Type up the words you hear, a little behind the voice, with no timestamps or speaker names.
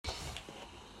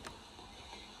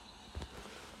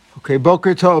Okay,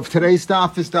 Boker Tov. Today's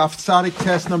daf is daf Tzadik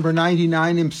test number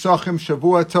 99 in Psachim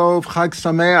Shavua Tov Chag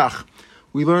Sameach.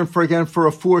 We learned for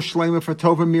a four Shlema for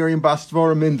Tova Miriam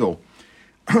Bastvora Mindel.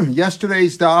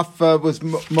 Yesterday's daf was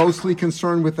mostly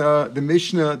concerned with the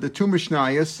Mishnah, the two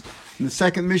Mishnayos. And the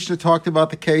second Mishnah talked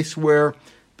about the case where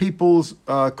people's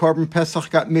Korban Pesach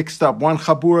got mixed up. One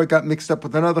Chabura got mixed up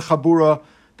with another Chabura.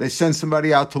 They send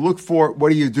somebody out to look for it.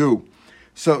 What do you do?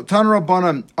 So Tan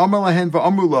Rabbanan Amar Lahen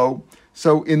va'Amulo.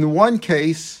 So in one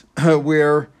case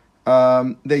where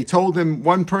they told him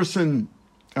one person,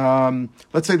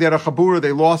 let's say they had a Chabura,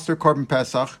 they lost their Korban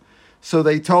Pesach. So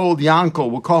they told Yankel,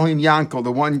 we'll call him Yankel,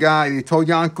 the one guy, they told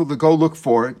Yankel to go look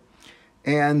for it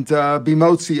and be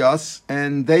motzi us.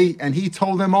 And he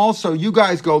told them also, you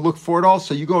guys go look for it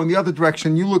also. You go in the other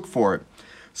direction, you look for it.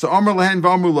 So Amar Lahen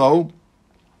v'Amulo,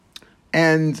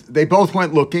 and they both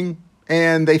went looking.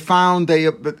 And they found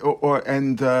either one,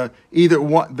 the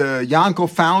Yankel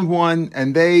found one,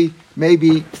 and they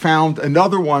maybe found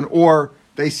another one, or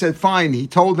they said, fine. He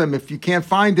told them, if you can't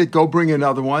find it, go bring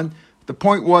another one. The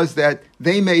point was that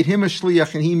they made him a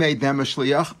shliach and he made them a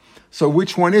shliach. So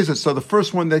which one is it? So the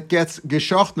first one that gets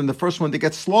geshocht and the first one that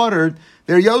gets slaughtered,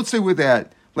 they're yotze with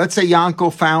that. Let's say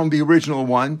Yankel found the original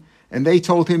one, and they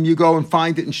told him, you go and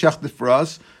find it and shecht it for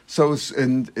us. So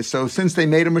since they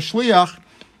made him a shliach,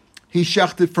 he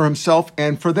shechted for himself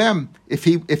and for them. If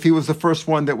he was the first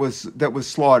one that was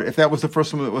slaughtered, if that was the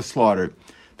first one that was slaughtered,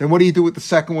 then what do you do with the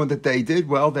second one that they did?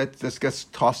 Well, that just gets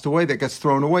tossed away. That gets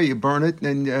thrown away. You burn it,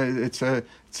 and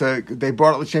they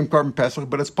brought it l'shem Korban Pesach,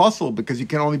 but it's possible because you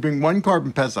can only bring one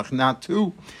Korban Pesach, not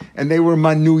two. And they were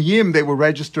manuyim. They were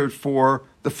registered for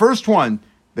the first one.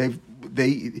 They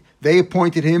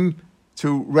appointed him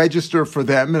to register for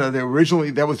them.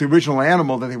 That was the original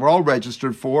animal that they were all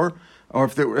registered for. Or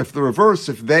if the reverse,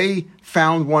 if they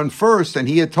found one first and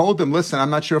he had told them, listen, I'm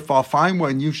not sure if I'll find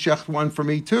one, you shecht one for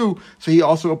me too. So he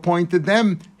also appointed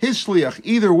them his shliach.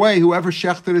 Either way, whoever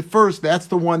shechted it first, that's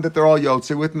the one that they're all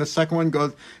yotze with, and the second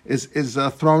one is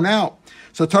thrown out.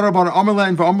 So Tarabon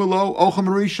Amarlan v'Amulo Ocham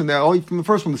Rishon. They're all from the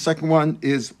first one. The second one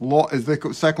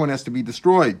the second one has to be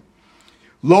destroyed.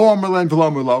 Lo Amarlan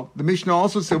v'Amulo. The Mishnah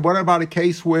also said, what about a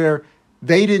case where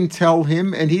they didn't tell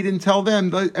him, and he didn't tell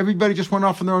them? Everybody just went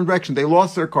off in their own direction. They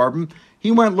lost their carbon.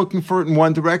 He went looking for it in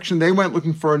one direction. They went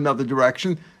looking for another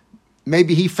direction.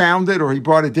 Maybe he found it, or he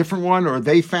brought a different one, or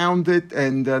they found it,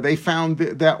 and they found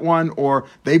that one, or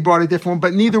they brought a different one.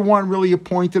 But neither one really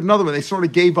appointed another one. They sort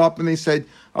of gave up, and they said,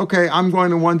 okay, I'm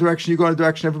going in one direction, you go in a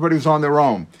direction. Everybody was on their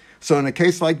own. So in a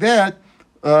case like that,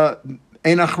 they're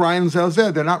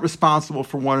not responsible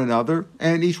for one another,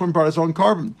 and each one brought his own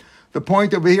carbon. The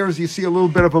point over here is you see a little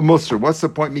bit of a musr. What's the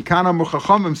point? Mikana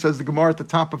muchachamim, says the Gemara at the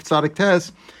top of Tzadik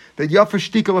Tes, that yafa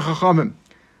shtika lechachamim.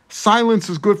 Silence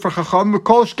is good for chachamim.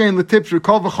 Kol shkein letipshin,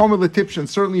 kol v'chomer letipshin.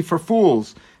 Certainly for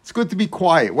fools, it's good to be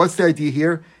quiet. What's the idea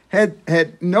here?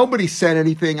 Had nobody said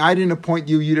anything, I didn't appoint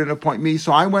you, you didn't appoint me,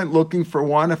 so I went looking for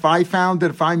one. If I found it,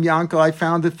 if I'm Yankel, I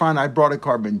found it, fine, I brought a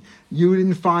carbon. You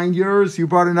didn't find yours, you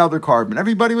brought another carbon.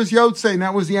 Everybody was yotze, and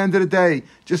that was the end of the day.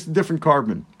 Just a different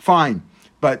carbon. Fine.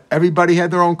 But everybody had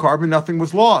their own carbon, nothing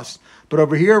was lost. But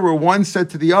over here, where one said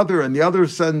to the other, and the other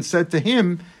said to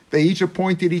him, they each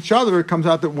appointed each other, it comes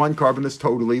out that one carbon is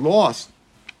totally lost.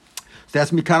 So that's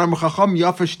Mikana Mechacham,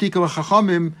 Yafa Shtika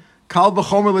Lechachamim, Kal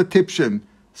V'chomer Letipshim.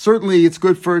 Certainly, it's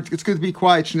good to be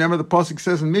quiet. Shneimar, the pasuk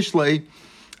says in Mishlei,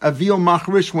 Avil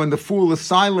Machrish, when the fool is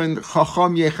silent,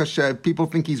 Chacham Yechashev, people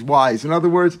think he's wise. In other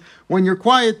words, when you're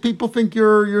quiet, people think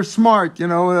you're smart. You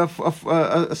know,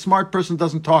 a smart person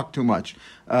doesn't talk too much.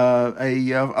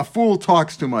 A fool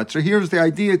talks too much. So here's the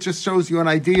idea. It just shows you an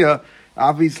idea.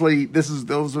 Obviously,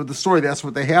 those are the story. That's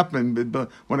what they happened.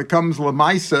 But when it comes to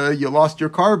Lamaisa, you lost your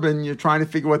carbon. You're trying to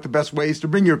figure out the best ways to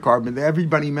bring your carbon.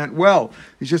 Everybody meant well.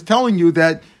 He's just telling you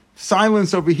that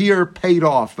silence over here paid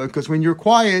off, because when you're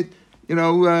quiet,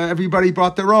 everybody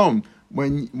brought their own.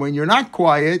 When you're not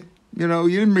quiet, you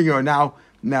didn't bring your own.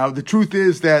 Now the truth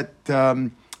is that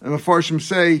the Mefarshim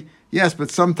say, yes,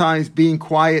 but sometimes being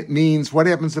quiet means, what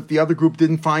happens if the other group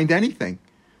didn't find anything?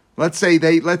 Let's say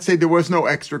there was no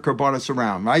extra karbanos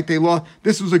around, right? They lost.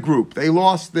 This was a group. They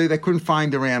lost. They couldn't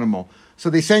find their animal, so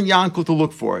they sent Yankel to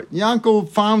look for it. Yankel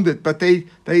found it, but they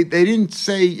didn't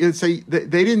they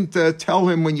didn't tell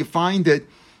him, when you find it,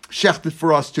 shecht it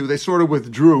for us too. They sort of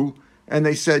withdrew. And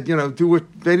they said, do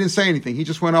it. They didn't say anything. He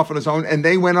just went off on his own, and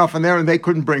they went off on there, and they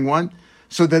couldn't bring one.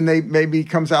 So then maybe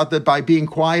comes out that by being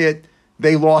quiet,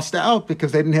 they lost out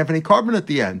because they didn't have any carbon at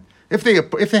the end. If they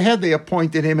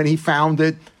appointed him and he found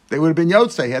it, they would have been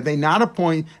yotze. Had they not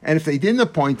appointed, and if they didn't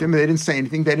appoint him, they didn't say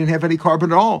anything, they didn't have any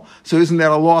carbon at all. So isn't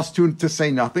that a loss to say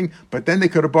nothing? But then they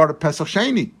could have brought a Pesach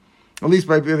Sheni. At least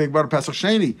by they brought a Pesach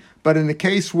Sheni. But in the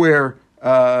case where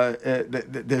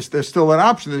there's still an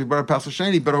option, they brought a Pesach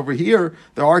Sheni. But over here,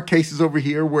 there are cases over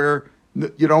here where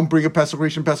you don't bring a Pesach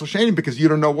Rishon, Pesach Sheni, because you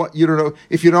don't know.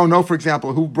 If you don't know, for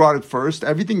example, who brought it first,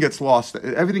 everything gets lost.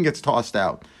 Everything gets tossed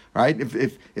out. Right?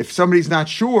 If somebody's not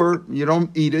sure, you don't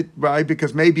eat it, right?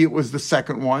 Because maybe it was the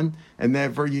second one, and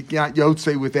therefore you got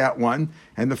Yotzei with that one.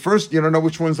 And the first, you don't know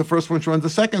which one's the first, which one's the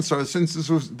second. So since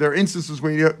there are instances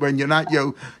when you're not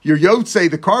you're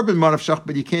Yotzei the carbon manavshach,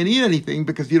 but you can't eat anything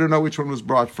because you don't know which one was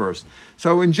brought first.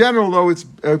 So in general, though, it's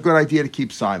a good idea to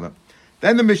keep silent.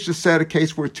 Then the Mishnah said a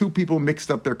case where two people mixed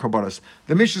up their karbanos.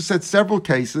 The Mishnah said several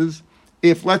cases.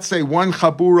 If, let's say, one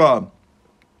chabura,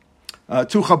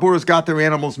 two chaburas got their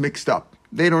animals mixed up.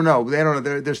 They don't know.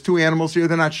 There's two animals here.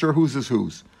 They're not sure whose is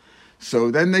whose. So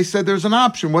then they said there's an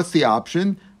option. What's the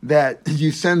option? That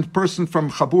you send person from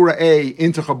chabura A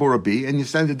into chabura B, and you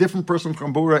send a different person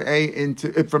from chabura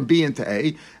A from B into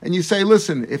A, and you say,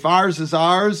 listen, if ours is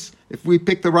ours, if we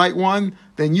pick the right one,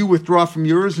 then you withdraw from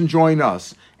yours and join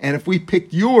us. And if we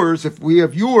pick yours, if we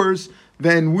have yours,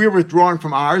 then we're withdrawing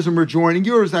from ours and we're joining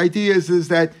yours. The idea is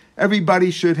that everybody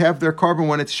should have their carbon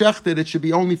when it's shechted. It should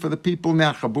be only for the people in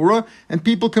that chabura, and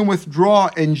people can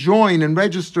withdraw and join and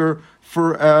register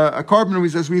for a carbon,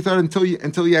 as we thought, until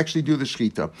you actually do the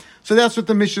shechita. So that's what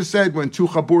the Mishnah said when two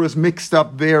chaburas mixed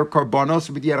up their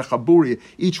karbanos, but you had a chabura,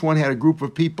 each one had a group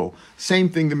of people. Same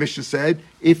thing the Mishnah said,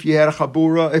 if you had a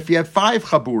chabura, if you had 5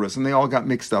 chaburas and they all got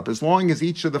mixed up, as long as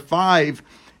each of the 5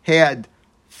 had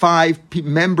 5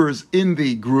 members in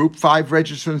the group, 5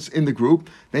 registrants in the group,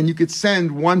 then you could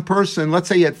send one person. Let's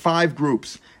say you had 5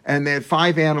 groups and they had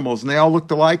 5 animals and they all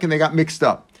looked alike and they got mixed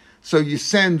up. So you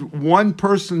send one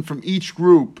person from each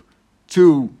group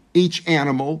to each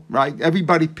animal, right? Every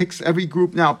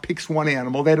group now picks one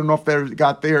animal. They don't know if they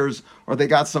got theirs or they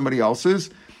got somebody else's.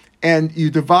 And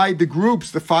you divide the groups,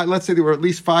 the 5, let's say there were at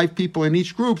least 5 people in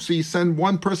each group, so you send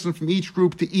one person from each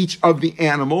group to each of the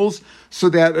animals, so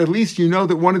that at least you know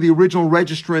that one of the original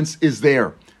registrants is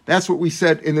there. That's what we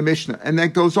said in the Mishnah. And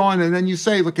that goes on, and then you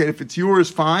say, look, if it's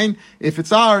yours, fine. If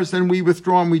it's ours, then we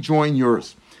withdraw and we join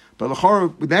yours. But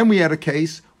then we had a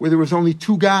case where there was only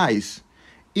 2 guys.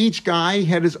 Each guy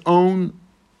had his own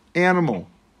animal.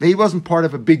 He wasn't part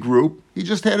of a big group. He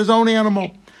just had his own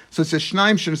animal. So it says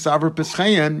Shnaim Shem Savar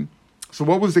Peschayan. So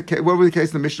what was the case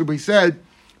in the Mishnah? We said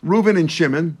Reuven and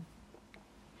Shimon,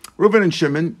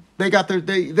 they got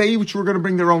they each were going to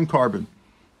bring their own carbon.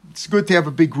 It's good to have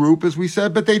a big group, as we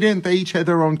said, but they didn't. They each had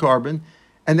their own carbon,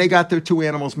 and they got their 2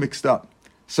 animals mixed up.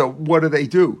 So what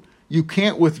do? You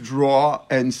can't withdraw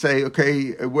and say,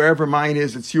 okay, wherever mine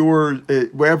is, it's yours.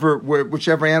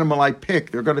 Whichever animal I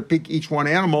pick, they're going to pick each one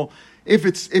animal. If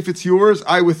it's yours,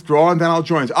 I withdraw and then I'll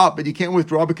join. But you can't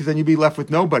withdraw because then you'll be left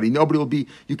with nobody.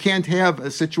 You can't have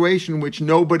a situation in which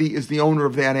nobody is the owner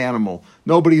of that animal.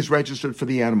 Nobody is registered for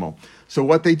the animal. So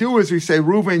what they do is we say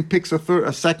Reuven picks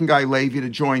a second guy, Levi, to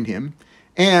join him,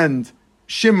 and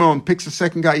Shimon picks a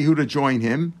second guy, Yehuda, to join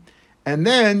him, and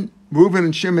then Reuven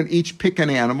and Shimon each pick an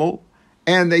animal,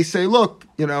 and they say, look,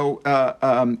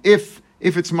 if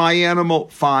it's my animal,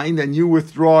 fine, then you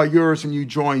withdraw yours and you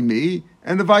join me.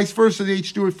 And the vice versa, they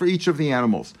each do it for each of the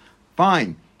animals.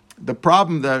 Fine. The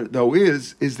problem, though,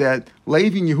 is that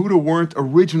Levi and Yehuda weren't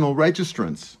original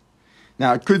registrants.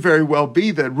 Now, it could very well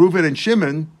be that Reuven and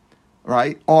Shimon,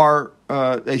 right,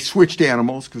 they switched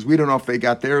animals, because we don't know if they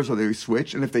got theirs or they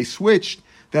switched. And if they switched,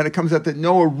 then it comes out that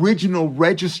no original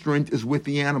registrant is with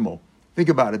the animal. Think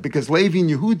about it, because Levi and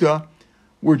Yehuda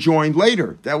were joined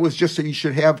later. That was just so you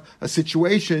should have a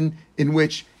situation in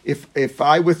which if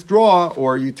I withdraw,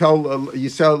 or you tell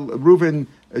Reuven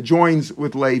joins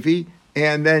with Levi,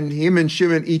 and then him and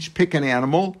Shimon each pick an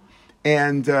animal,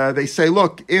 and they say,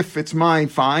 look, if it's mine,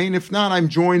 fine. If not, I'm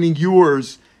joining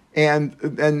yours, and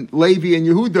Levi and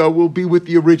Yehuda will be with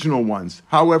the original ones.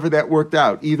 However that worked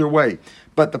out, either way.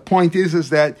 But the point is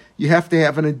that you have to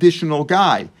have an additional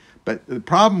guy. But the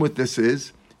problem with this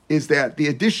is that the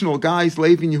additional guys,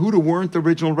 Levi and Yehuda, weren't the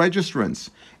original registrants.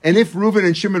 And if Reuven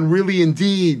and Shimon really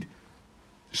indeed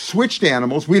switched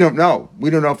animals, we don't know. We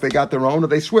don't know if they got their own or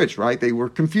they switched, right? They were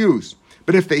confused.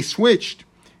 But if they switched,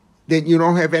 then you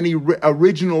don't have any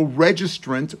original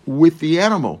registrant with the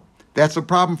animal. That's a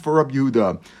problem for Rabbi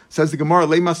Yehuda. Says the Gemara,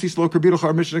 Leimasis lo kabir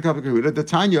char mishnah kabir Yehuda. The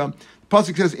Tanya, the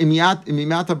pasuk says, Imimat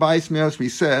abayis meos, we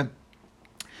say,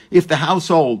 if the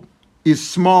household is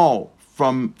small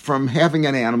from having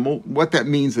an animal, what that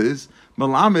means is,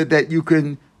 Malamed, that you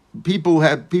can, people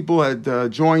had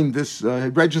joined this,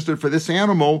 had registered for this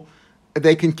animal,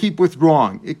 they can keep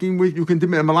withdrawing. You can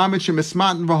diminish. Malamed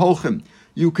shemismatin v'holchem.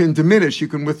 You can diminish. You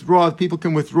can withdraw. People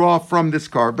can withdraw from this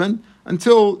carbon.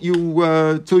 until you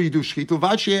do shechita.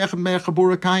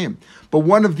 But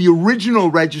one of the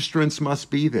original registrants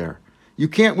must be there. You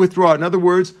can't withdraw. In other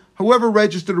words, whoever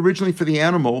registered originally for the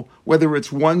animal, whether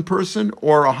it's one person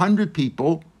or 100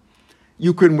 people,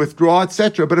 you can withdraw,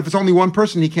 etc. But if it's only one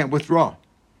person, he can't withdraw.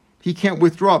 He can't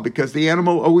withdraw because the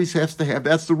animal always has to have.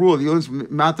 That's the rule. The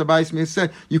Matabais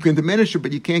said you can diminish it,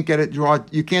 but you can't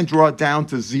You can't draw it down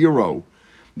to zero.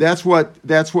 That's what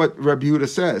Rabbi Yehuda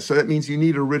says. So that means you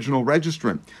need an original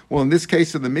registrant. Well, in this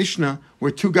case of the Mishnah, where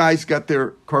two guys got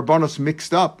their karbonos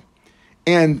mixed up,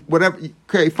 and whatever,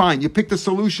 okay, fine, you picked the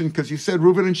solution because you said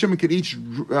Reuven and Shimon could each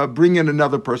bring in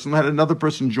another person, let another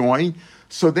person join,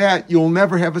 so that you'll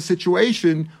never have a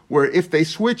situation where if they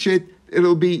switch it,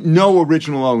 it'll be no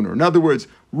original owner. In other words,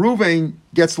 Reuven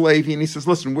gets Levi and he says,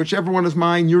 listen, whichever one is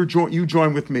mine, you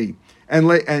join with me.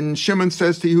 And Shimon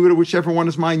says to Yehuda, whichever one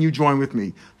is mine, you join with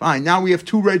me. Fine. Now we have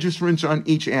two registrants on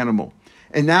each animal.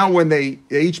 And now when they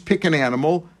each pick an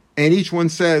animal, and each one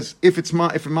says, if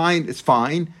mine, it's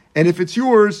fine. And if it's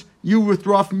yours, you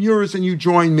withdraw from yours and you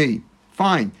join me.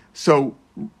 Fine. So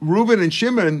Reuven and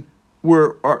Shimon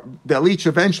they'll each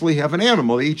eventually have an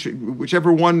animal.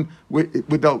 Whichever one,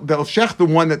 they'll shech the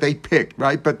one that they picked,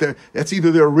 right? But that's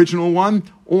either their original one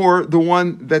or the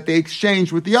one that they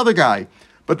exchanged with the other guy.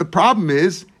 But the problem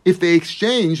is, if they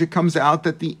exchange, it comes out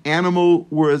that the animal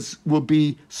will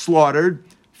be slaughtered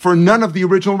for none of the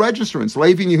original registrants.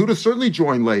 Levi and Yehuda certainly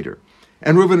joined later,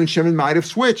 and Reuven and Shimon might have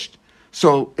switched.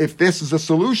 So if this is a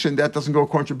solution, that doesn't go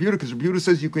according to Rabbi Yehuda, because Rabbi Yehuda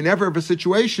says you can never have a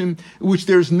situation in which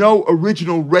there's no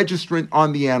original registrant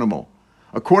on the animal.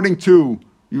 According to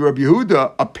Rabbi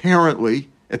Yehuda, apparently,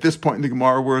 at this point in the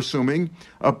Gemara, we're assuming,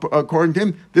 according to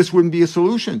him, this wouldn't be a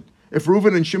solution. If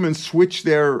Reuven and Shimon switch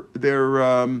their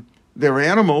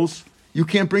animals, you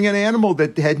can't bring an animal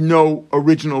that had no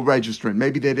original registrant.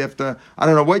 Maybe they'd have to, I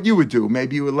don't know what you would do.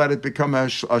 Maybe you would let it become a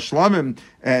shlamim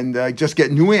and just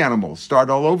get new animals, start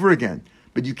all over again.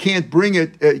 But you can't bring you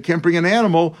can't bring an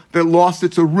animal that lost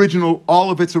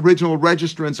all of its original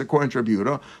registrants according to Rabbi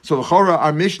Yehuda. So the Chora,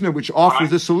 our Mishnah, which offers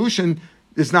this solution,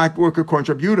 does not work according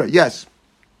to Rabbi Yehuda. Yes.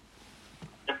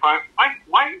 Why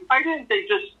didn't they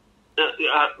just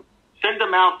send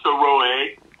them out to Roe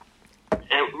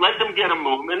and let them get a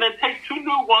move, and then take two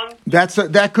new ones?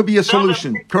 That could be a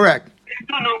solution. Correct. Take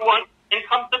two new ones and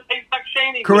come to Pesach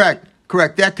Sheni.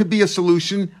 Correct. That could be a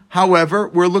solution. However,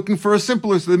 we're looking for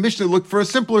the Mishnah looked for a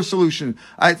simpler solution.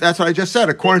 That's what I just said.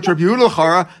 According to Rabbi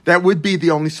Yehuda, that would be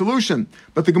the only solution.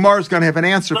 But the Gemara is going to have an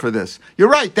answer for this. You're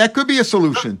right. That could be a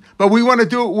solution. But we want to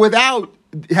do it without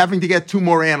having to get two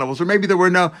more animals, or maybe they were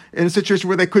in a situation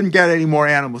where they couldn't get any more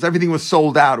animals. Everything was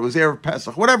sold out. It was Erev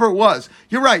Pesach, whatever it was.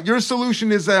 You're right. Your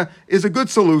solution is a good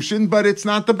solution, but it's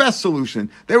not the best solution.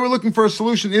 They were looking for a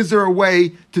solution. Is there a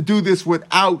way to do this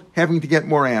without having to get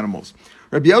more animals?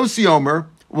 Rabbi Yossi Omer,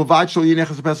 Rabbi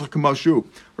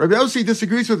Yossi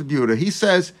disagrees with Rabbi Yehuda. He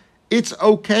says it's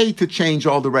okay to change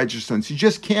all the registrants. You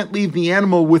just can't leave the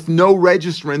animal with no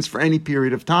registrants for any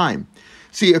period of time.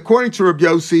 See, according to Rabbi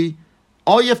Yossi,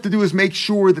 all you have to do is make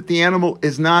sure that the animal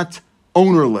is not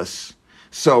ownerless.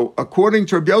 So, according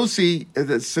to Rabbi Yossi,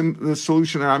 the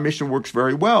solution in our mission works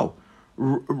very well.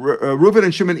 Reuven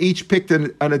and Shimon each picked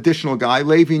an additional guy,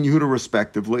 Levi and Yehuda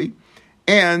respectively,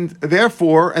 and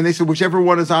therefore, and they said whichever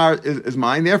one is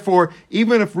mine. Therefore,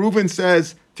 even if Reuven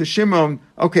says to Shimon,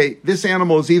 okay, this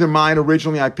animal is either mine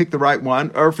originally, I picked the right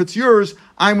one, or if it's yours,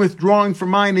 I'm withdrawing from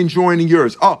mine and joining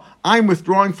yours. Oh, I'm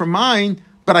withdrawing from mine,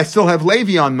 but I still have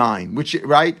Levi on mine,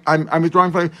 right? I'm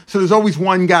withdrawing from. So there's always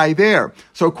one guy there.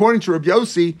 So according to Rabbi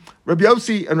Yossi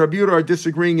and Rabbi Yehuda are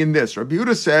disagreeing in this. Rabbi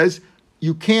Yehuda says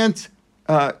you can't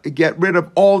get rid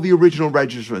of all the original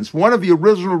registrants. One of the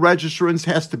original registrants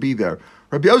has to be there.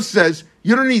 Rabbi Yossi says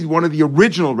you don't need one of the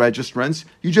original registrants.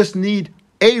 You just need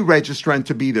a registrant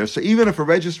to be there. So even if a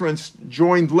registrant's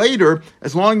joined later,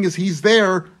 as long as he's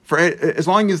there, as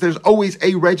long as there's always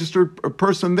a registered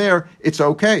person there, it's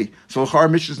okay. So Char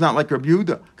Mishnah is not like Rabbi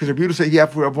Yehuda, because Rabbi Yehuda said you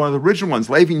have to have one of the original ones.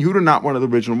 Levi and Yehuda not one of the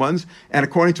original ones. And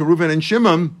according to Reuven and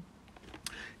Shimon,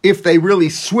 if they really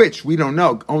switch, we don't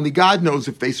know. Only God knows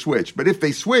if they switch. But if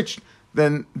they switched,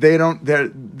 then then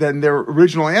their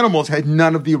original animals had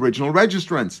none of the original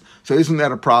registrants. So isn't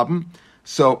that a problem?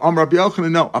 So Rabbi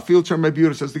Yochanan, no. Afilu term Rabbi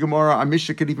Yehuda, says the Gemara.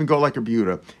 Amisha could even go like Rabbi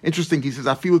Yehuda. Interesting. He says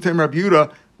Afilu term Rabbi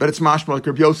Yehuda, but it's mashma like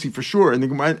Rabbi Yossi for sure. And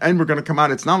we're going to come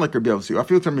out. It's not like Rabbi Yossi.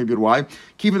 Afilu term Rabbi Yehuda. Why?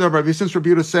 Keep it up, Rabbi. Since Rabbi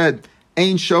Yehuda said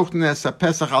Ein Shochnes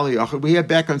Pesach Aliyach. We had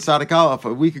back on Sadik Aleph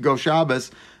a week ago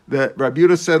Shabbos. The Rabbi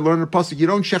Yehuda said, learn the pasuk. You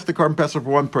don't shech the carbon pesach for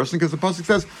one person because the pasuk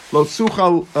says lo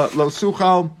suchal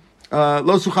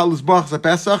lizbach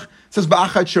pesach. It says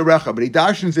ba'achad sherecha, but he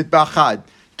darshans it ba'achad.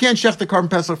 can't shech the carbon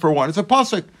pesach for one. It's a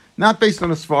pasuk, not based on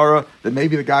a svara that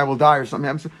maybe the guy will die or something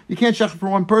happens. You can't shech for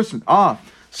one person.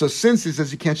 So since he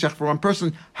says you can't shech for one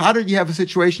person, how did you have a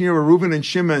situation here where Reuven and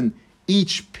Shimon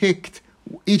each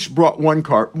brought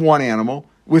one animal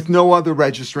with no other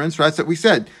registrants, right? So we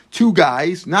said two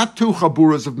guys, not two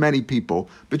chaburas of many people,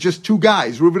 but just two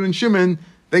guys. Reuven and Shimon,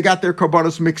 they got their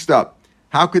karbanos mixed up.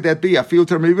 How could that be? You can't shech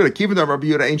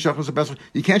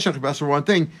for one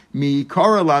thing.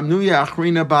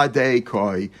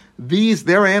 These,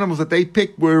 their animals that they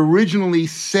picked were originally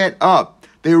set up.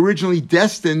 They were originally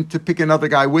destined to pick another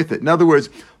guy with it. In other words,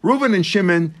 Reuven and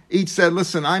Shimon each said,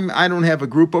 listen, I don't have a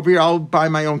group over here. I'll buy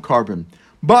my own carbon.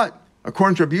 But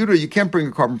according to Rabbi Yehuda, you can't bring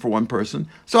a carbon for one person.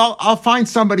 So I'll find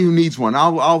somebody who needs one.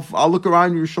 I'll look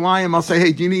around Yerushalayim. I'll say, hey,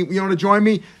 you want to join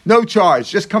me? No charge.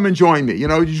 Just come and join me. You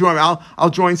join me.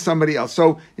 I'll join somebody else.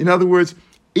 So in other words,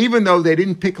 even though they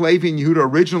didn't pick Levi and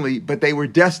Yehuda originally, but they were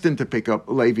destined to pick up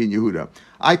Levi and Yehuda.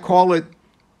 I call it,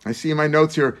 I see in my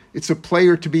notes here, it's a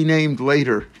player to be named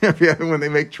later. When they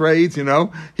make trades,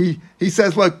 he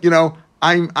says, look,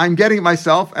 I'm getting it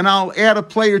myself, and I'll add a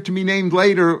player to be named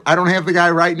later. I don't have the guy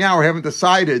right now or haven't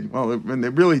decided. Well, when they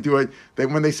really do it,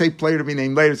 when they say player to be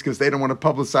named later, it's because they don't want to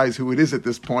publicize who it is at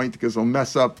this point because they'll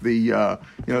mess up the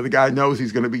guy knows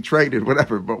he's going to be traded,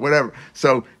 whatever.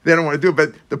 So they don't want to do it.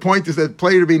 But the point is that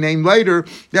player to be named later,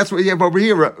 that's what you have over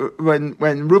here. When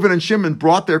Reuven and Shimon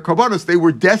brought their karbanos, they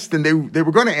were destined. They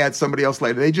were going to add somebody else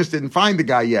later. They just didn't find the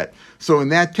guy yet. So in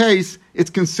that case, it's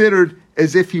considered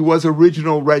as if he was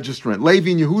original registrant.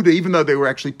 Levi and Yehuda, even though they were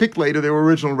actually picked later, they were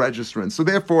original registrants. So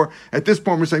therefore, at this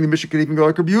point, we're saying the Mishnah could even go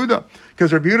like Rabbi Yehuda.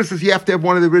 Because Rabbi Yehuda says you have to have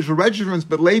one of the original registrants,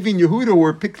 but Levi and Yehuda, who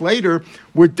were picked later,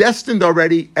 were destined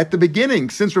already at the beginning.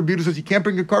 Since Rabbi Yehuda says you can't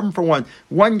bring a carbon for one.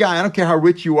 One guy, I don't care how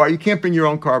rich you are, you can't bring your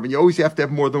own carbon. You always have to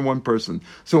have more than one person.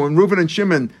 So when Reuven and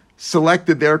Shimon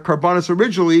selected their karbanos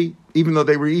originally, even though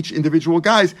they were each individual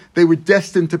guys, they were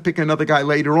destined to pick another guy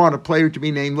later on, a player to be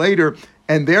named later,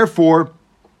 and therefore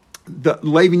the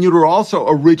Levi and Yehuda are also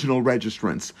original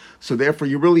registrants. So therefore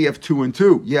you really have 2 and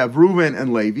 2. You have Reuven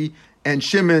and Levi, and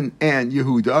Shimon and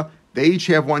Yehuda. They each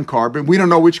have one carbon. We don't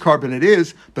know which carbon it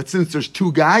is, but since there's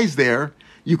 2 guys there,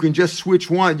 you can just switch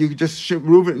one. You can just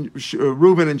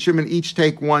Reuven and Shimon each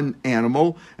take one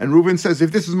animal, and Reuven says,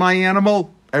 if this is my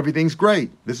animal, everything's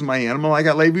great. This is my animal. I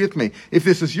got Levi with me. If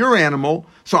this is your animal,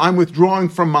 so I'm withdrawing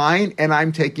from mine and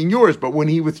I'm taking yours. But when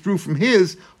he withdrew from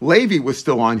his, Levi was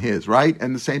still on his, right?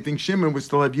 And the same thing, Shimon would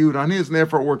still have Yehuda on his, and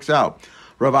therefore it works out.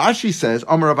 Rav Ashi says,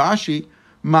 Rav Ashi,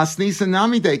 Masnisa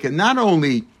Namideka, not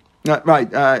only,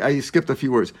 I skipped a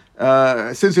few words.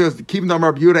 Since it was keeping the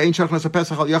Rav Yehuda, Ein Shachnas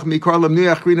HaPesach Al Yach Mikar Lam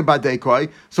Nuyach Rina Badekoi.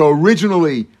 So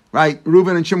originally, right,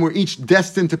 Reuven and Shimon were each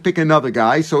destined to pick another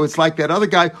guy. So it's like that other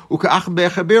guy.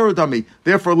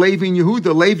 Therefore, Levi and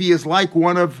Yehuda, Levi is like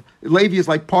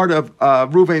part of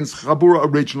Reuven's chabura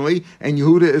originally, and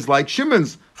Yehuda is like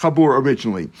Shimon's chabura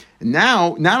originally. And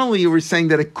now, not only are we saying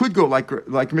that it could go like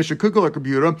Mishnah could go like Rabbi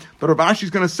Yehuda, but Rav Ashi is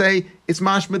going to say it's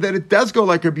mashma that it does go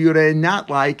like Rabbi Yehuda and not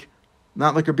like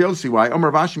Rabbi Yossi. Why?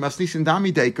 Omer Rav Ashi masnisin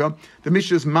dami deka. The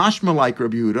Mishnah is mashma like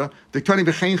Rabbi Yehuda. The tani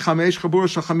v'chein chamesh chabura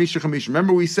shel chamisha chamisha.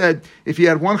 Remember we said if you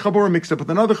had one chabura mixed up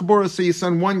with another chabura, so you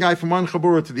send one guy from one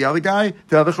chabura to the other guy, to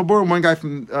the other chabura, one guy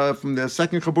from the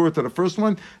second chabura to the first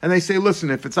one, and they say, listen,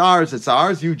 if it's ours,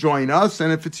 you join us,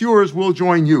 and if it's yours, we'll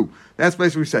join you. That's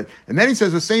basically what we said. And then he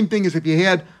says the same thing as if you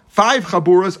had 5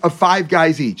 chaburas of 5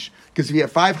 guys each. Because if you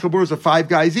have 5 chaburas of 5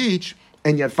 guys each,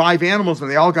 and you had 5 animals and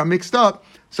they all got mixed up,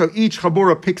 so each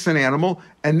chabura picks an animal,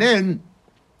 and then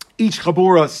each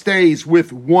chabura stays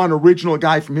with one original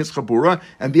guy from his chabura,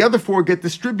 and the other 4 get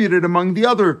distributed among the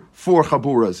other 4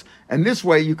 chaburas. And this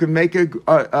way you can make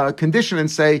a condition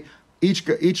and say, each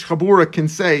chabura can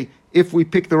say, if we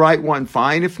pick the right one,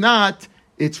 fine. If not,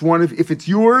 if it's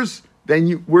yours,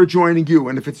 then we're joining you.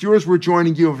 And if it's yours, we're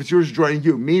joining you. If it's yours, we're joining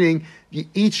you. Meaning,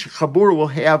 each chabura will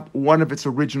have one of its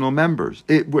original members.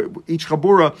 Each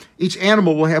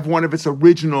animal will have one of its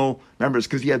original members,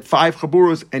 because you had 5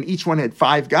 chaburas and each one had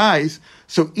 5 guys.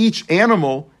 So each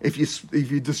animal, if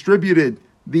you distributed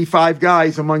the 5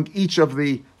 guys among each of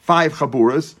the 5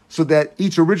 chaburas, so that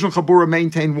each original chabura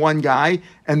maintained one guy,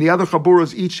 and the other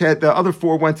chaburas each had, the other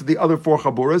 4 went to the other 4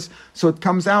 chaburas. So it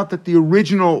comes out that the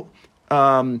original,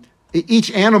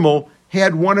 each animal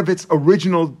had one of its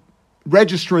original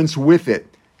registrants with it,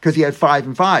 because he had 5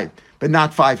 and 5, but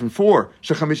not 5 and 4.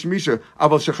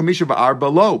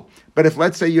 But if,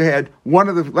 let's say you had one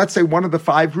of the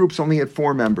 5 groups only had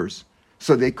 4 members,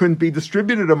 so they couldn't be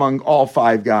distributed among all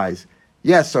 5 guys.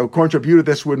 Yes, so according to Rabbi Yehuda,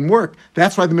 this wouldn't work.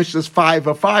 That's why the Mishnah says 5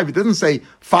 of 5. It doesn't say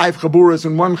 5 chaburas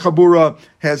and one chabura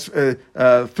has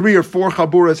 3 or 4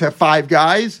 chaburas have 5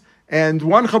 guys, and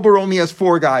one chabura only has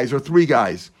 4 guys or 3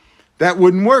 guys. That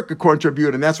wouldn't work according to Rabbi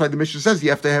Yehuda, and that's why the Mishnah says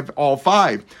you have to have all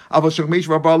 5. Because if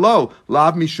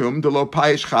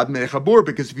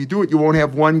you do it, you won't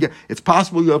have one. It's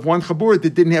possible you have one chabur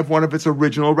that didn't have one of its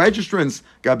original registrants.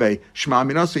 Gabe Shema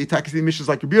Mina. So you take the Mishnahs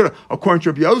like Rabbi Yehuda. According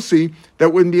to Rabbi Yossi,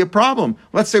 that wouldn't be a problem.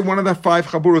 Let's say one of the 5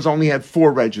 chaburas only had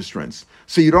 4 registrants,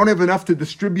 so you don't have enough to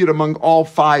distribute among all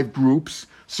 5 groups.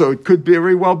 So it could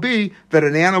very well be that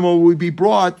an animal would be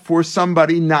brought for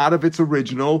somebody not of its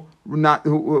original, not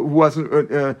who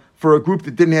wasn't for a group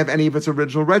that didn't have any of its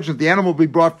original regiments. The animal would be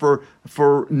brought for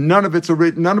none of its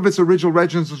original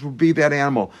regiments would be that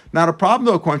animal. Not a problem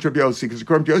though, according to Rabbi Yossi, because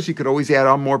according to Rabbi Yossi, you could always add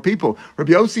on more people.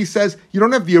 Rabbi Yossi says you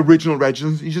don't have the original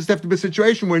regiments. You just have to be a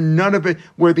situation where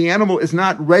where the animal is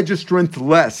not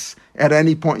registrant-less at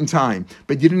any point in time,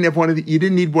 but you didn't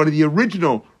need one of the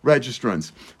original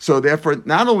registrants. So therefore,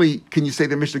 not only can you say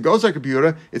the Mishnah goes like Rabbi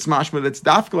Yehuda, it's mashma that's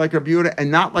dafka like Rabbi Yehuda and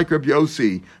not like Rabbi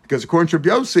Yossi, because according to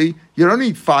Rabbi Yossi, you don't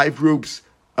need 5 groups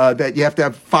that you have to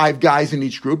have 5 guys in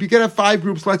each group. You can have 5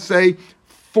 groups. Let's say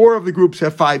 4 of the groups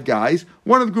have 5 guys.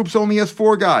 One of the groups only has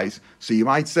 4 guys. So you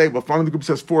might say, well, if one of the groups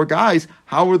has 4 guys,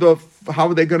 how are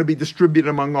they going to be distributed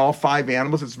among all 5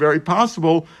 animals? It's very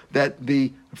possible that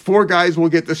the 4 guys will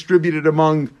get distributed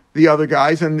among the other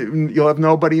guys, and you'll have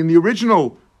nobody in the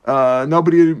original. None of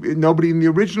the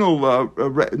original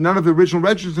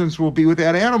registrants will be with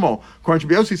that animal. According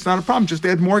to Yossi, it's not a problem. Just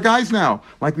add more guys now.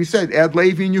 Like we said, add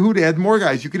Levi and Yehuda, add more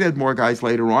guys. You could add more guys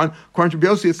later on. According to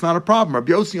Yossi, it's not a problem.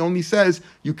 Rabbi Yossi only says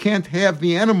you can't have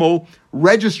the animal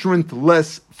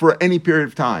registrant-less for any period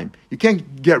of time. You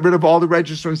can't get rid of all the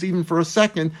registrants even for a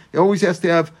second. It always has to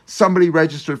have somebody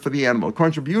registered for the animal.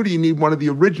 According to Beauty, you need one of the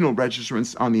original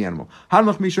registrants on the animal.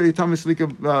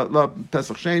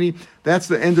 That's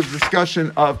the end of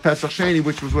discussion of Pesach Sheni,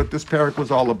 which was what this parak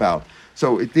was all about.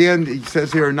 So at the end, he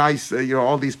says here, nice,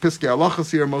 all these Piskei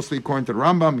Halachos here, mostly according to the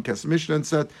Rambam, and Kesef Mishnah,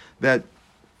 said that,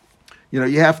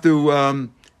 you have to,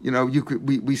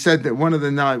 we said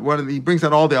that he brings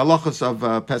out all the halachos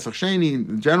of Pesach Sheni,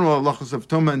 the general halachos of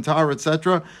Tumah and Tar,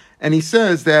 etc. And he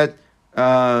says that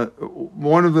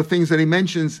one of the things that he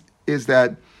mentions is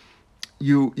that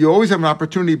you always have an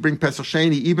opportunity to bring Pesach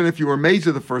Sheni, even if you were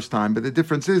Meizer the first time. But the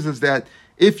difference is that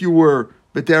if you were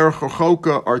B'derech or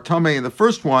Choka or Tameh in the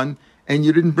first one, and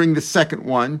you didn't bring the second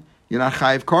one, you're not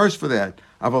chayiv cars for that.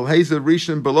 Aval Heza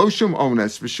Rishon Beloshum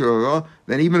Ones V'Shura.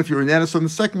 Then even if you're Nenes on the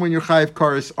second one, you're chayiv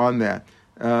cars on that.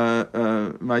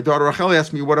 My daughter Rachel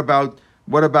asked me, what about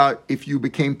if you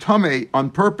became Tameh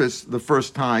on purpose the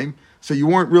first time? So you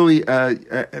weren't really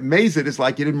mazed. It's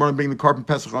like you didn't want to bring the Korban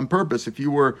Pesach on purpose. If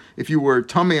you were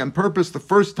Tameh on purpose the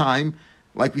first time,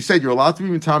 like we said, you're allowed to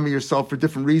be Tameh yourself for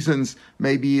different reasons.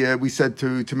 Maybe we said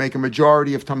to make a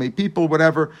majority of Tameh people,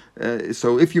 whatever.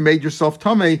 So if you made yourself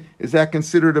Tameh, is that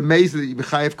considered a mazed that you be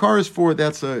chayiv kares for?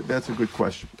 That's a good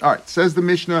question. All right, says the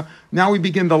Mishnah. Now we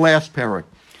begin the last parak.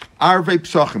 Arvei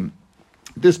Psachim.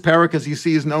 This parak, as you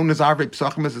see, is known as Arvei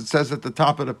Psachim, as it says at the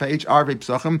top of the page. Arvei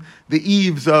Psachim, the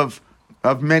eaves of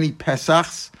many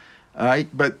Pesachs. All right,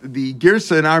 but the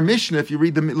Girsa in our Mishnah, if you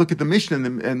look at the Mishnah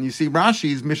and you see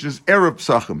Rashi's Mishnah is Erev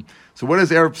Psachim. So what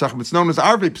is Erev Psachim? It's known as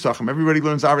Arvei Psachim. Everybody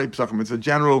learns Arvei Psachim. It's a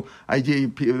general idea.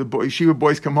 The yeshiva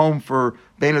boys come home for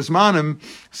Bein Hazmanim,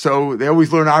 so they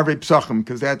always learn Arvei Psachim,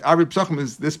 because that Arvei Psachim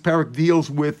is, this parak deals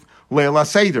with Leil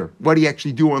HaSeder. What do you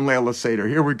actually do on Leil HaSeder?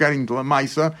 Here we're getting to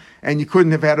Lamaisa, and you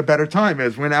couldn't have had a better time,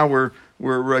 as we're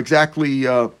exactly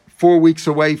 4 weeks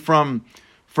away from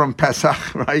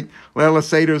Pesach, right? Leil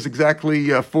HaSeder is exactly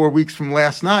 4 weeks from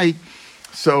last night,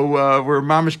 so we're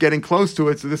mamish getting close to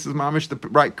it. So this is mamish the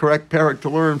correct parak to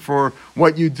learn for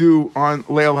what you do on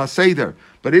Leil HaSeder.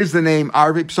 But is the name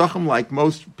Arvei Psachim, like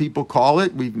most people call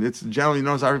it? It's generally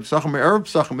known as Arvei Psachim or Erev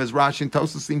Psachim, as Rashi and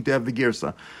Tosas seem to have the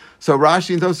Girsa. So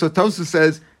Rashi and Tosas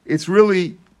says it's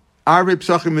really Arvei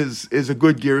Psachim is a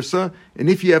good girsa, and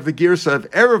if you have the girsa of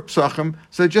Erev Psachim,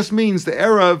 so it just means the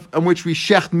Erev on which we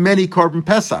shecht many Korban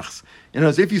Pesachs.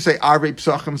 As if you say Arvei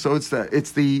Psachim, so it's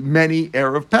the many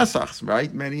Erev Pesachs,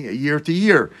 right? Many year to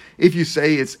year. If you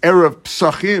say it's Erev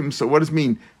Psachim, so what does it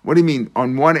mean? What do you mean?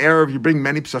 On one Erev you bring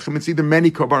many Psachim, it's either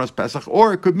many Korbanos Pesach,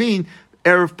 or it could mean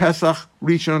Erev Pesach,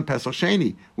 Rishon, and Pesach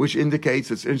Sheni, which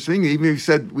indicates, it's interesting, even if you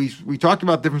said, we talked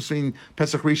about the difference between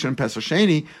Pesach Rishon and Pesach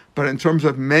Sheni, but in terms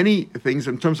of many things,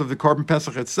 in terms of the Korban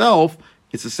Pesach itself,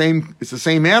 It's the same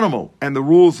animal, and the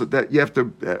rules that you have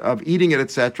to of eating it,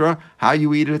 etc., how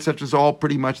you eat it, etc., is all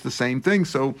pretty much the same thing.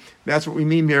 So that's what we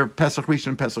mean here, Pesach Rishon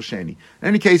and Pesach Sheni. In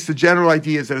any case, the general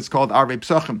idea is that it's called Arvei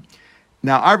Pesachim.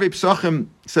 Now, Arvei Pesachim,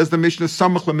 says the Mishnah,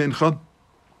 Samach LeMincha,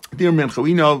 Dear Mincha.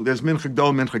 We know there's Mincha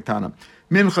Gdola, Mincha Ktana.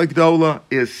 Mincha Gdola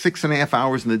is 6.5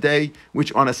 hours in the day,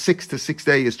 which on a 6 to 6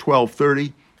 day is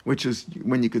 12:30, which is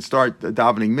when you could start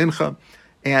davening Mincha.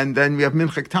 And then we have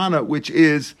Mincha Ktana, which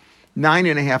is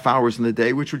 9.5 hours in the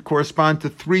day, which would correspond to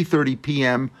 3:30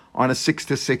 p.m. on a 6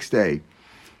 to 6 day.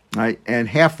 Right? And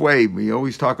halfway, we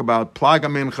always talk about Plaga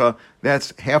Mincha,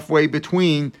 that's halfway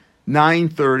between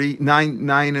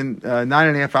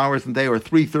 9.5 hours in the day, or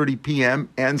 3:30 p.m.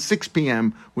 and 6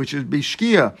 p.m., which is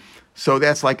Bishkia. So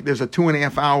that's like there's a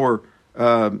 2.5 hour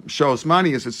Shos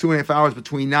Manius. It's 2.5 hours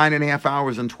between 9.5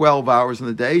 hours and 12 hours in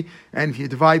the day. And if you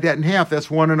divide that in half, that's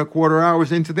 1.25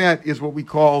 hours into that is what we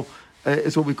call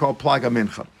Plaga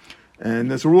Mincha. And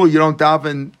there's a rule, you don't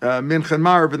daven Mincha and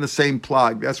Marv in the same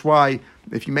plag. That's why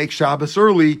if you make Shabbos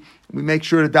early, we make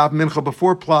sure to daven Mincha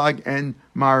before plag and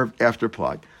Marv after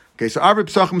plag. Okay, so Arvei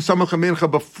Pesachim Samach Mincha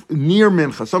near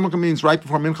Mincha. Samach means right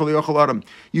before Mincha Liyochel Adam.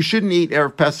 You shouldn't eat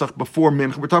Erev Pesach before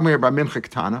Mincha. We're talking here about Mincha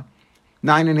Ketana.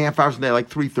 9.5 hours a day, like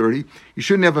 3:30. You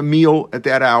shouldn't have a meal at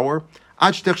that hour.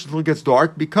 Until it gets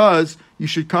dark, because you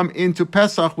should come into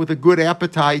Pesach with a good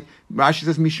appetite. Rashi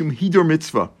says Mishum Hidur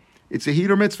Mitzvah. It's a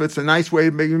Hidur Mitzvah. It's a nice way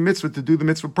to make a mitzvah, to do the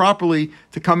mitzvah properly,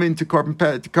 to come into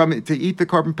to eat the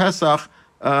Korban Pesach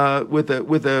with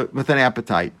an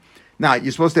appetite. Now,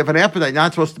 you're supposed to have an appetite,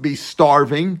 not supposed to be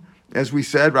starving, as we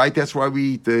said, right? That's why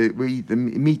we eat the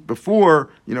meat before,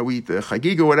 we eat the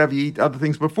chagiga, whatever, you eat other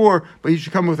things before, but you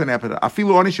should come with an appetite.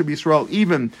 Afilu Anish Yisrael,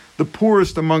 even the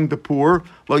poorest among the poor,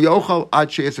 lo yochal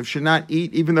ad she'esav, should not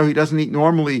eat, even though he doesn't eat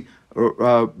normally,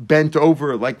 bent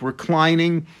over, like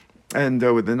reclining, and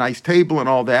with a nice table and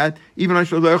all that, even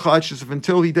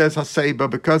until he does haseba,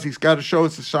 because he's got to show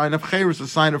it's a sign of chayrus, a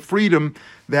sign of freedom,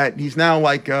 that he's now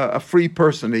like a free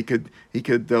person. He could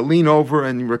lean over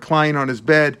and recline on his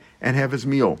bed and have his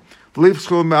meal. And you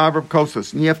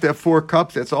have to have 4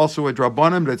 cups. That's also a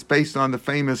drabanim, but it's based on the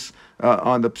famous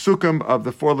on the psukim of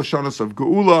the 4 lashonos of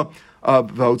Geula,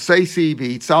 of V'otseisi,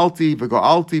 V'itzalti,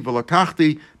 V'go'alti,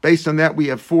 V'lakachti. Based on that, we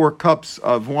have 4 cups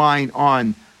of wine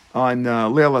on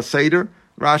Leila Seder.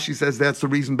 Rashi says that's the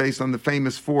reason based on the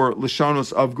famous 4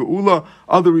 Lashonos of Geula.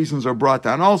 Other reasons are brought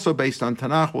down also based on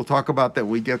Tanakh. We'll talk about that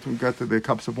when we get to the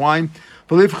cups of wine.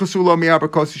 You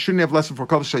shouldn't have less than 4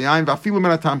 cups of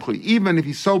shayayin. Even if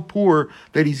he's so poor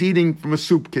that he's eating from a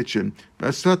soup kitchen.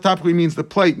 Tapli means the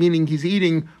plate, meaning he's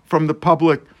eating from the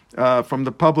public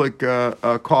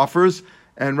coffers.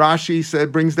 And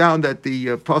Rashi brings down that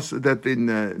that in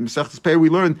Masechtas Pei we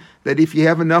learned that if you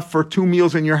have enough for 2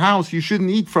 meals in your house, you shouldn't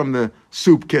eat from the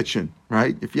soup kitchen,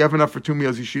 right? If you have enough for 2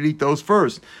 meals, you should eat those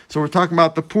first. So we're talking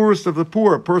about the poorest of the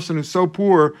poor, a person who's so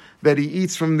poor that he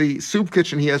eats from the soup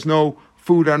kitchen, he has no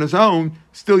food on his own.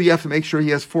 Still, you have to make sure he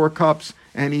has 4 cups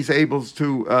and he's able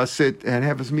to sit and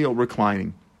have his meal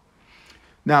reclining.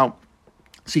 Now,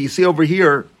 so you see over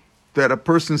here that a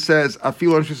person says, I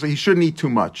feel he shouldn't eat too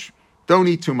much. Don't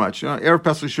eat too much. Erev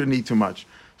Pesach shouldn't eat too much.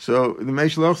 So the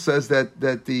Meshloch says that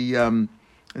the and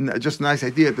just a nice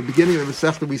idea. At the beginning of the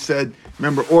Masechta, we said,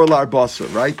 remember Orlar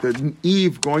Basa, right? The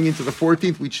Eve going into the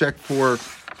 14th, we checked for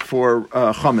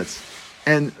chametz,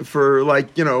 and for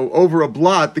over a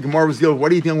blot, the Gemara was dealing.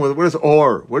 What are you dealing with? What is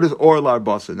or? What is Orlar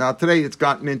Basa? Now today it's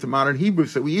gotten into modern Hebrew,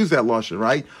 so we use that lashon,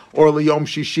 right? Or Yom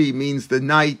Shishi means the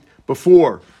night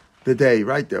before the day,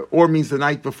 right? Or means the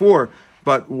night before.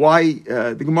 But why,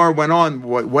 the Gemara went on,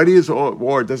 what is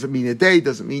or? Does it mean a day?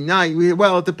 Does it mean night?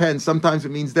 Well, it depends. Sometimes it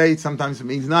means day, sometimes it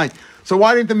means night. So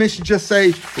why didn't the Mishnah just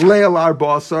say Leil Ar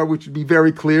Basar, which would be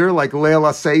very clear, like Leil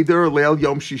Aseder, Leil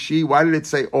Yom Shishi? Why did it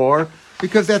say or?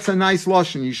 Because that's a nice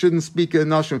lashon. You shouldn't speak a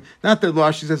lashon. Not that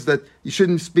Rashi says that you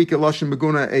shouldn't speak a lashon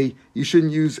meguna. You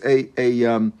shouldn't use like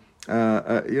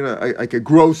a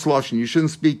gross lashon. You shouldn't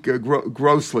speak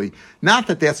grossly. Not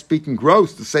that that's speaking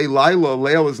gross. To say Laila,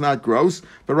 Leil is not gross.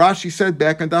 But Rashi said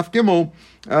back on Daf Gimel,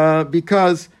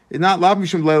 because it's not Lav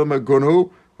Mishum Leila Magunu.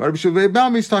 Rabbi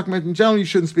Shulei is talking about in general you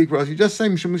shouldn't speak gross. You just say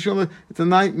it's a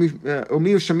night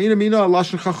Umil Shamina Mina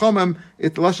Lashon Chachamim.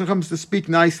 The Lashon Chachamim is to speak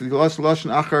nicely. The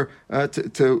Lashon Achar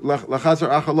to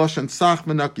Lachazar Achar Lashon Sach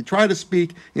Menak. You try to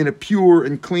speak in a pure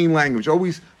and clean language.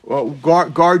 Always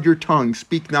guard your tongue.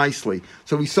 Speak nicely.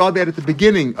 So we saw that at the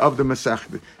beginning of the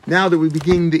Masechta. Now that we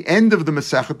begin the end of the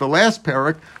Masechta, the last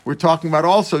parak, we're talking about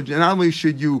also not only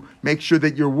should you make sure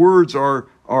that your words are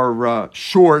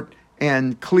short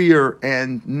and clear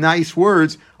and nice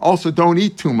words, also don't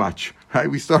eat too much, Right?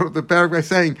 We start with the paragraph by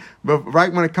saying, but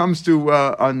right when it comes to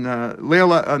on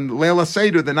Leila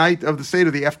Seder, the night of the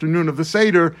Seder, the afternoon of the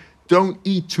Seder, don't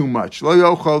eat too much. Lo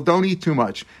yochel, don't eat too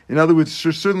much. In other words,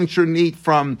 you certainly shouldn't eat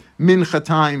from mincha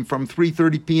time, from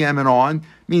 3:30 p.m. and on.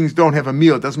 Means don't have a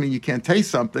meal. It doesn't mean you can't taste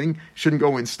something. Shouldn't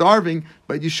go in starving,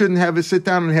 but you shouldn't have a sit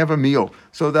down and have a meal.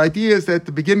 So the idea is that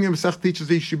the beginning of Masech teaches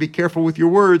that you should be careful with your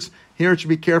words. Here it should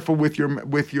be careful with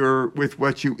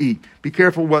what you eat. Be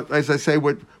careful with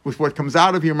what comes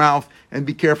out of your mouth, and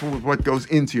be careful with what goes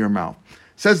into your mouth.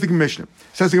 Says the Mishnah.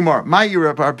 Says the Gemara. Why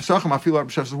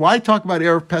talk about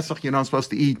Erev Pesach? You're not supposed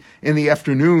to eat in the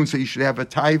afternoon, so you should have a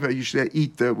taiva. You should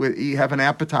have an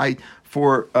appetite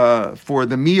for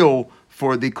the meal,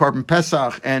 for the Korban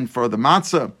Pesach and for the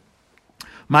matzah.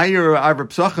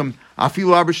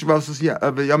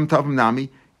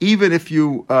 Even if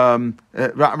you,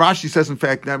 Rashi says, in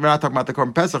fact, we're not talking about the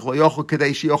Korban Pesach. Here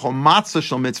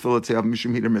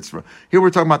we're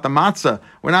talking about the matzah.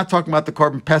 We're not talking about the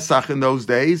Korban Pesach in those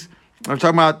days. We're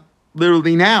talking about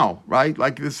literally now, right?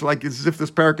 Like it's as if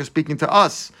this parak is speaking to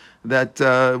us that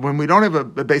when we don't have a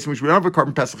base in which we don't have a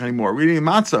Korban Pesach anymore, we're eating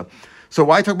matzah. So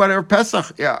why talk about Erev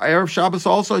Pesach? Yeah, Erev Shabbos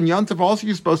also, and Yontif also,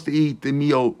 you're supposed to eat the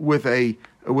meal with an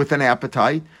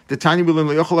appetite. The tiny will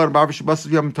you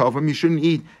shouldn't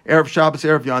eat Erev Shabbos,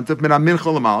 Erev Yontif.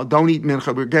 Don't eat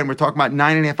mincha. Again, we're talking about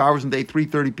 9.5 hours a day,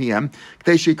 3:30 p.m.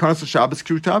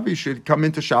 You should come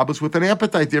into Shabbos with an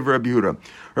appetite. Rabbi Yehuda,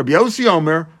 Rabbi Yossi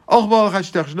Omer.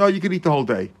 No, you can eat the whole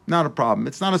day. Not a problem.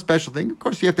 It's not a special thing. Of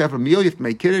course, you have to have a meal. You have to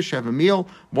make kiddush, have a meal,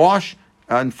 wash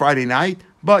on Friday night.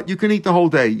 But you can eat the whole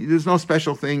day. There's no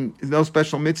special thing, there's no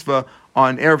special mitzvah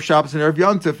on Erev Shabbos and Erev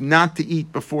Yontif not to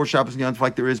eat before Shabbos and Yontif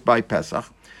like there is by Pesach.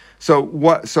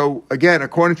 So again,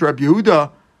 according to Rabbi Yehuda,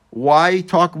 why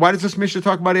does this Mishnah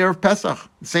talk about Erev Pesach?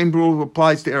 The same rule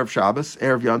applies to Erev Shabbos,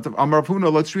 Erev Yontif. Amar Rav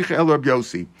Huna, let's reach El Rabbi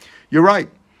Yossi. You're right.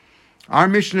 Our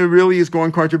Mishnah really is going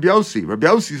according to Rabbi Yossi. Rabbi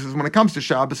Yossi says when it comes to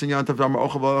Shabbos and Yontif,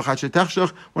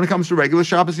 when it comes to regular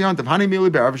Shabbos and Yontif, Hani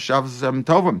Mili Be'erev Shabbos and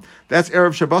Tovim. That's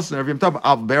Erev Shabbos and Erev Yom Tov.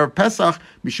 Al Be'erev Pesach,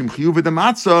 Mishum Chiyuv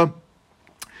Matzah,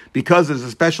 because there's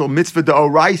a special mitzvah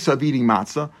d'oraisa of eating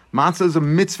matzah. Matzah is a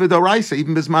mitzvah d'oraisa,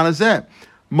 even Bisman Hazeh.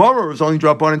 Moror is only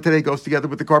dropped on, and today goes together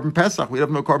with the Korban Pesach. We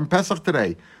have no Korban Pesach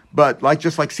today. But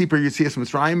just like Sipur Yitzias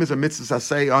Mitzrayim is a mitzvah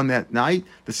saseh on that night,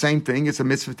 the same thing, it's a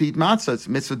mitzvah to eat matzah. It's a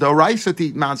mitzvah d'oraisa to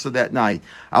eat matzah that night.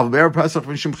 Al Be'erev Pesach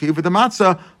v'Shum Chiyuv the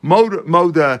matzah,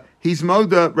 moda, he's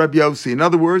moda Rabbi Yossi. In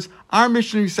other words, our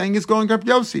Mishnah is saying is going Rabbi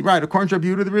Yossi. Right, according to Rabbi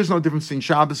Yehuda, there is no difference between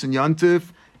Shabbos and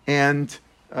Yontif and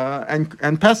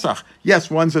Pesach. Yes,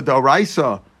 one's a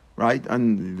d'oraisa, right?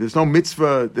 And there's no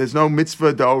mitzvah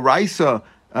d'oraisa.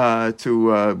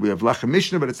 We have Lechem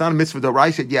Mishnah, but it's not a mitzvah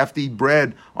d'oraisa. You have to eat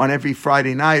bread on every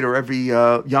Friday night or every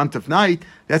Yontif night.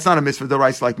 That's not a mitzvah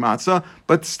d'oraisa like matzah.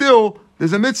 But still,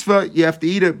 there's a mitzvah. You have to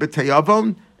eat it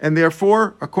b'teyavon, and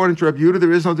therefore, according to Rabbi Yehuda,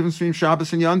 there is no difference between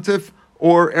Shabbos and Yontif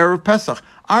or Erev Pesach.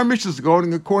 Our Mishnah is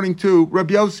going according to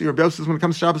Rabbi Yossi. Rabbi Yossi says when it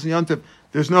comes to Shabbos and Yontif,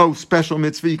 there's no special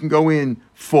mitzvah. You can go in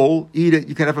full, eat it.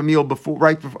 You can have a meal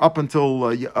up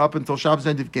until Shabbos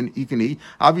and you can eat.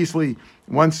 Obviously,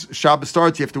 once Shabbos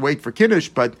starts, you have to wait for Kiddush,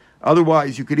 but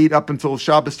otherwise you could eat up until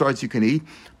Shabbos starts. You can eat,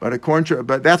 but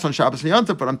that's on Shabbos and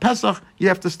Yontif. But on Pesach, you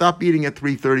have to stop eating at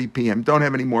 3:30 p.m. Don't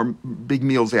have any more big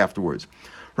meals afterwards.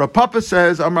 Rav Papa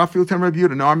says, "I'm Rafil Tem Rabbi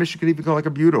Yehuda." No, our Mishnah could even go like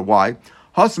a Yehuda. Why?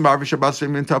 On Shabbos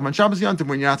Yontif,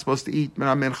 when you're not supposed to eat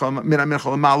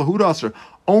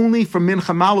only from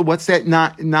mincha malu. What's that?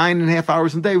 9.5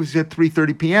 hours a day. We said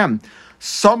 3:30 p.m.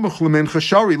 Samuch lemincha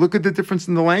shari. Look at the difference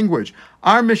in the language.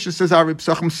 Our Mishnah says Ari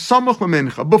Psachim samuch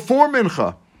lemincha, before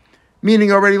mincha,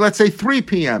 meaning already, let's say 3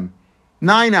 p.m.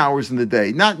 9 hours in the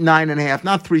day, not 9.5,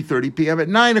 not 3:30 p.m. At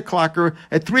 9 o'clock or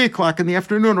at 3 o'clock in the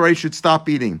afternoon, or you should stop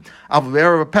eating. That's what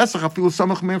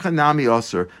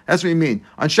we mean.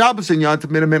 On Shabbos and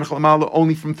Yontif,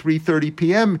 only from 3:30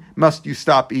 p.m. must you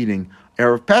stop eating.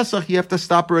 Erev Pesach, you have to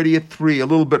stop already at 3, a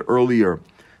little bit earlier.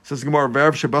 Says Gemara,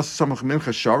 Erev Shabbos samach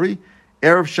mincha shari.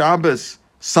 Erev Shabbos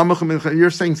samach mincha.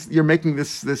 You're saying you're making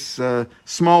this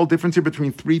small difference here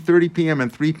between 3:30 p.m.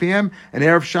 and 3 p.m. and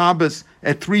Erev Shabbos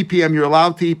at 3 p.m. you're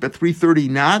allowed to eat, but 3:30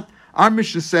 not. Our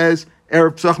Mishnah says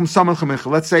Erev Pesachim samach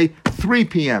mincha. Let's say 3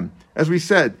 p.m. As we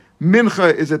said,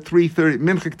 mincha is at 3:30.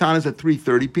 Mincha Ketana is at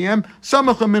 3:30 p.m.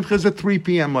 Samach mincha is at 3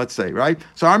 p.m. Let's say, right?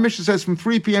 So our Mishnah says from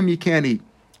 3 p.m. you can't eat.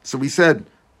 So we said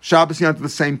Shabbos and Yontif the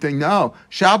same thing. No,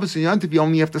 Shabbos and Yontif you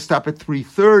only have to stop at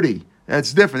 3:30.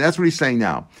 That's different. That's what he's saying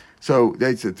now. So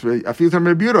that's it. I feel from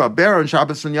Rabbi Yehuda, Bear on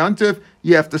Shabbos and Yontif,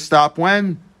 you have to stop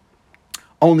when?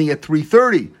 Only at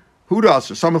 3:30. Huda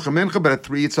Asr. Samach Mincha, but at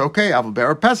 3 it's okay. Aval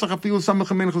Be'er Pesach, Afilu Samach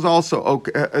Mincha is also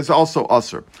okay, is also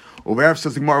Asr. Or Erev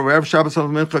says the Gemara, Erev Shabbos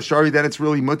Samach Mincha Shari, then it's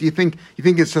really mut. You think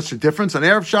it's such a difference? On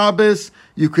Erev Shabbos,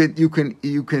 you can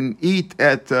eat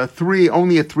at 3,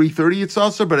 only at 3:30 it's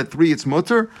Asr, but at 3 it's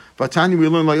mutter. Vatani we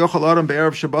learn La Yochel Adam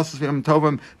Be'erev Shabbos V'Yom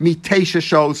Tovim Mitesha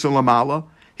Shos Lamala.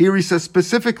 Here he says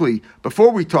specifically, before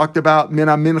we talked about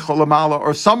Mina Mincha Lamala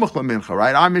or Samach Lamincha,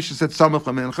 right? Our Mishnah said Samach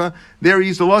Lamincha. There he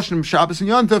used the Lashon of Shabbos and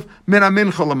Yontif, Mina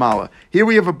Mincha Lamala. Here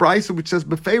we have a brisa which says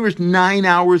Beferish 9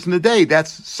 hours in the day.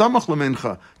 That's Samach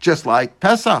Lamincha, just like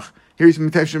Pesach. Here he's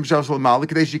Miteshim Shabbos Lamala,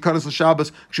 Kadesh Yikadas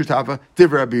L'Shabbos, Kshutava,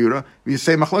 Div Rabbi Yehuda. We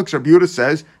say Machlokes, Rabbi Yehuda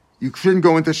says, you shouldn't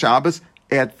go into Shabbos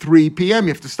at 3 p.m.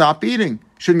 You have to stop eating.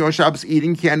 Shouldn't go on Shabbos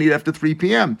eating. You can't eat after 3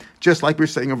 p.m. Just like we're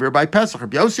saying over here by Pesach.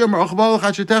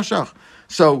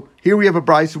 So here we have a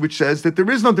brisa which says that there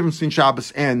is no difference between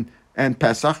Shabbos and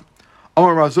Pesach.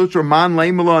 Who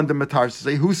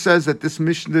says that this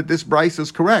mission, that this brisa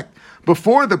is correct?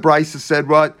 Before the brisa said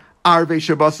what? Arvei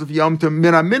Shabbos of Yom Tov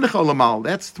Mina Mincha Lamal.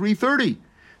 That's 3:30.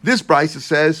 This brisa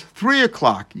says 3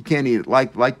 o'clock. You can't eat it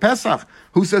like Pesach.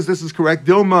 Who says this is correct?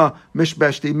 Dilma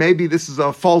Mishbeshti. Maybe this is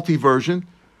a faulty version.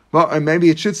 Well, maybe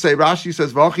it should say, Rashi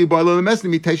says,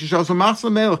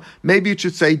 maybe it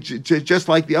should say, just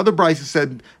like the other brisa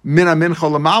said, Mina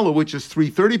Mincha Lamala, which is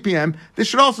 3:30 p.m., this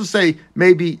should also say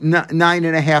maybe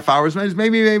 9.5 hours.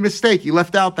 Maybe he made a mistake. He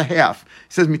left out the half.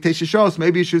 He says,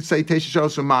 maybe it should say Tesha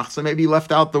Shos Machsa. Maybe he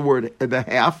left out the word, the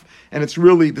half, and it's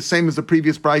really the same as the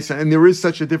previous brisa. And there is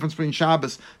such a difference between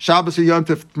Shabbos. Shabbos or Yom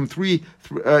Tov from 3,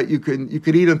 you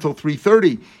could eat until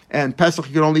 3:30, and Pesach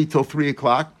you can only eat till 3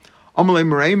 o'clock. Amalei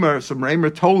Meremer, so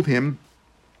Meremer told him,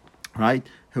 right,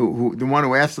 who the one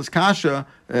who asked this kasha,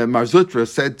 Marzutra,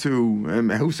 said to him,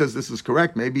 who says this is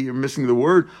correct? Maybe you're missing the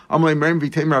word. Amalei Meremer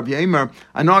v'teim Rav Yemer.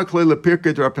 I know I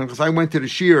lepirkei to Rav Pinchas. I went to the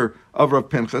shir of Rav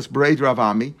Pinchas, Bereid Rav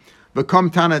Ami.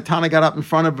 V'kom Tana got up in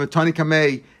front of Tani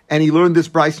Kamei, and he learned this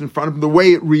brisa in front of him, the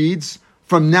way it reads,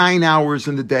 from 9 hours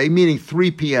in the day, meaning 3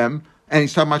 p.m., and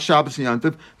he's talking about Shabbos and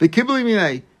Yontif. V'kibli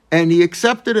minei. And he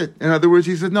accepted it. In other words,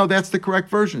 he said, no, that's the correct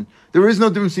version. There is no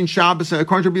difference in Shabbos,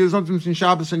 according to Rabbi, there's no difference in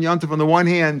Shabbos and Yontif on the one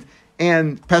hand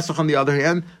and Pesach on the other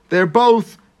hand. They're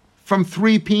both from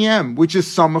 3 p.m., which is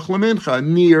Samach Lamincha,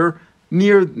 near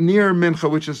Mincha,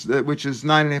 which is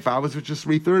 9.5 hours, which is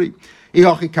 3:30.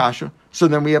 Ihachi Kasha. So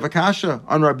then we have a Kasha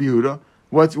on Rabbi Yehuda.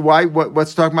 What's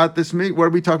talking about this? What are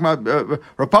we talking about?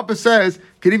 Rav Papa says,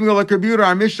 could even go like Rabbi Yehuda,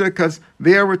 our Mishnah, because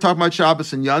there we're talking about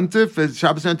Shabbos and Yontif.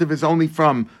 Shabbos and Yontif is only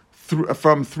from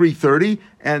 3:30,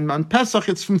 and on Pesach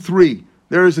it's from 3.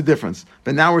 There is a difference.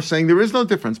 But now we're saying there is no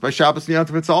difference. By Shabbos and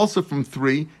Yontif it's also from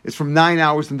 3. It's from 9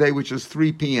 hours in the day, which is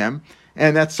 3 p.m.,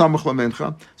 and that's Samach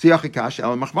Lamincha. So Yachikash,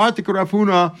 El Machvartik Rav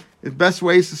Huna, the best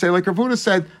way is to say, like Rav Huna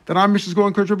said, that our Mishnah is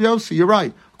going to Rabbi Yossi. You're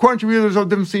right. According to you, there's no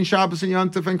difference between Shabbos and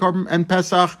Yontif and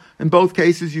Pesach. In both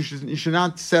cases, you should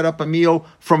not set up a meal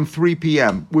from 3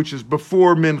 p.m., which is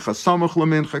before Mincha, Samach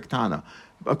Lamincha Ktana.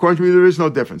 According to me, there is no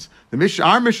difference.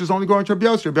 Our Mishnah is only going to Rabbi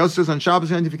Yossi. Rabbi Yossi says on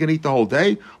Shabbos and Yontif you can eat the whole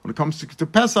day. When it comes to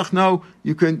Pesach, no,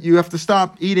 you have to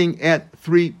stop eating at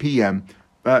 3 p.m.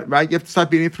 Right, you have to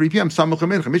stop eating at 3 p.m. Samach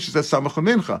Mincha. Mishnah says Samach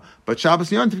Mincha, but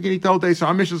Shabbos and Yontif you can eat the whole day. So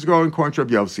our Mishnah is going according to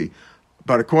Rabbi Yossi,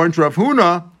 but according to Rav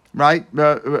Huna, right?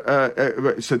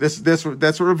 So that's what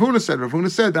Rav Huna said. Rav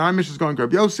Huna said that our Mishnah is going to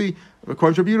Rabbi Yossi.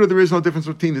 According to Rabbi Yehuda, there is no difference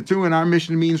between the two, and our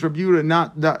mission means Rabbi Yehuda,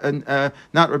 not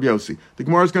Rabbi Yossi. The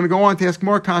Gemara is going to go on to ask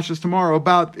more kashas tomorrow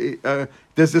about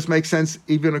does this make sense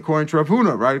even according to Rav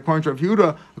Huna, right? According to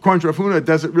Rav Huna,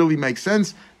 does it really make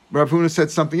sense? Rav Huna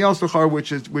said something else,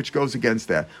 which goes against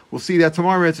that. We'll see that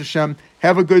tomorrow. It's Hashem.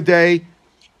 Have a good day.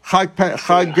 Chag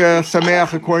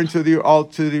Sameach, according to the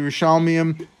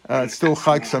Rishalmiim. It's still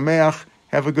Chag Sameach.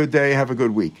 Have a good day. Have a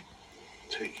good week.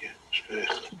 Take care.